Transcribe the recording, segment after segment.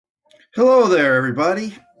Hello there,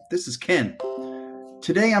 everybody. This is Ken.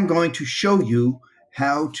 Today I'm going to show you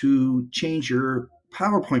how to change your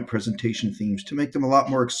PowerPoint presentation themes to make them a lot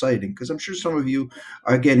more exciting, because I'm sure some of you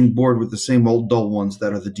are getting bored with the same old dull ones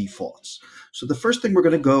that are the defaults. So the first thing we're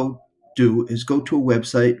going to go do is go to a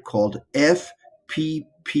website called FPPT.com,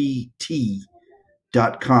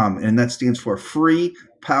 and that stands for Free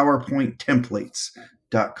PowerPoint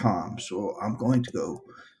Templates.com. So I'm going to go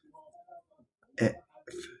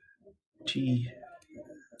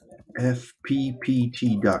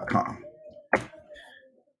fppt.com.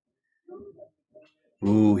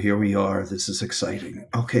 Ooh, here we are. This is exciting.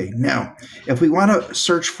 Okay, now, if we want to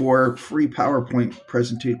search for free PowerPoint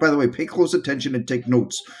presentation, by the way, pay close attention and take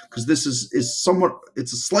notes, because this is somewhat,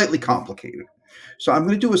 it's slightly complicated. So I'm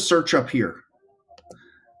going to do a search up here,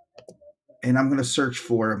 and I'm going to search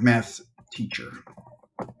for math teacher.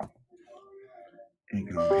 And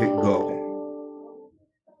hit go.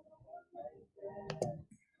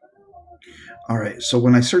 All right, so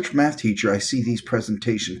when I search math teacher, I see these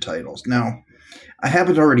presentation titles. Now, I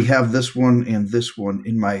happen to already have this one and this one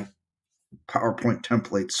in my PowerPoint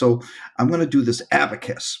template, so I'm going to do this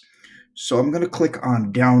abacus. So I'm going to click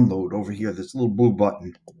on download over here, this little blue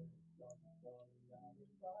button.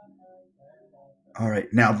 All right,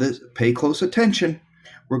 now this, pay close attention.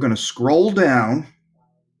 We're going to scroll down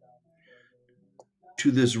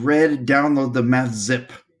to this red download the math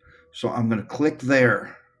zip. So I'm going to click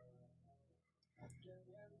there.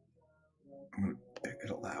 I'm going to pick it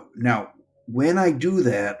aloud. Now, when I do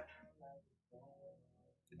that,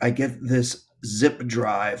 I get this zip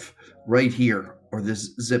drive right here, or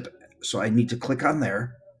this zip. So I need to click on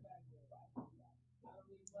there,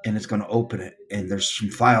 and it's going to open it. And there's some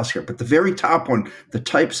files here. But the very top one, the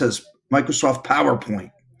type says Microsoft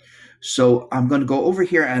PowerPoint. So I'm going to go over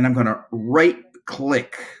here, and I'm going to right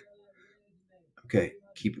click. Okay,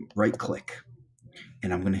 keep it right click.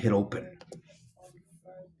 And I'm going to hit open.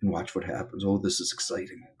 And watch what happens. Oh, this is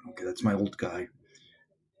exciting. Okay, that's my old guy.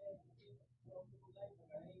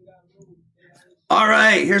 All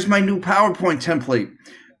right, here's my new PowerPoint template.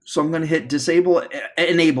 So I'm going to hit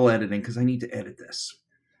enable editing, because I need to edit this.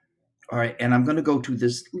 All right, and I'm going to go to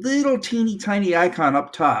this little teeny tiny icon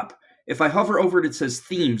up top. If I hover over it, it says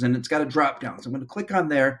themes, and it's got a drop down. So I'm going to click on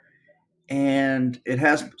there, and it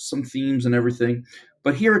has some themes and everything.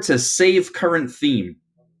 But here it says save current theme.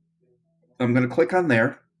 I'm going to click on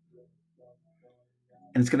there,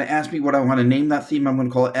 and it's going to ask me what I want to name that theme. I'm going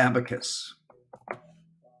to call it abacus.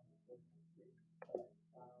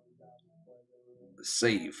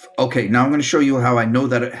 Save. Okay, now I'm going to show you how I know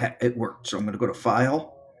that it worked. So I'm going to go to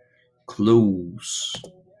File, Close.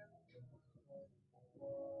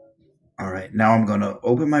 All right, now I'm going to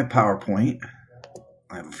open my PowerPoint.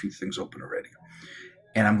 I have a few things open already.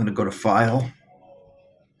 And I'm going to go to File,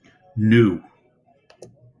 New.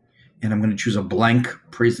 And I'm going to choose a blank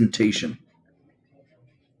presentation.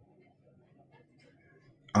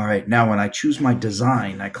 All right, now when I choose my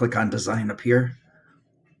design, I click on Design up here.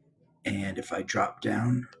 And if I drop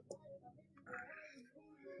down,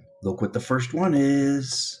 look what the first one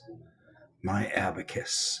is, my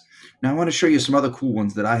abacus. Now I want to show you some other cool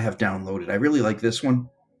ones that I have downloaded. I really like this one.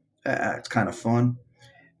 It's kind of fun.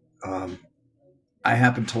 I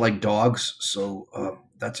happen to like dogs, so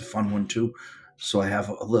that's a fun one too. So I have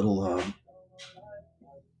a little,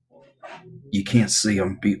 you can't see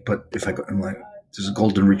them, but if I go, there's a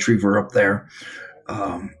golden retriever up there.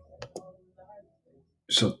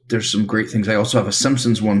 So there's some great things. I also have a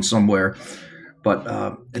Simpsons one somewhere, but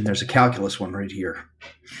and there's a calculus one right here.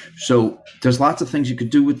 So there's lots of things you could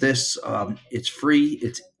do with this. It's free.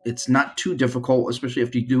 It's not too difficult, especially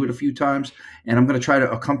after you do it a few times. And I'm going to try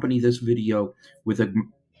to accompany this video with a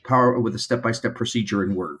step-by-step procedure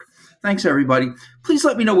in Word. Thanks, everybody. Please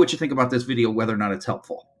let me know what you think about this video, whether or not it's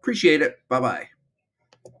helpful. Appreciate it. Bye-bye.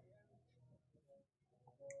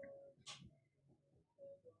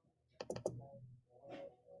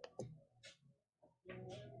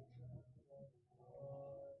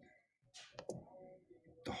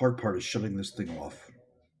 The hard part is shutting this thing off.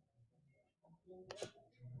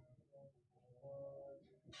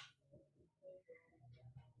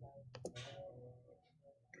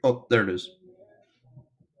 Oh, there it is.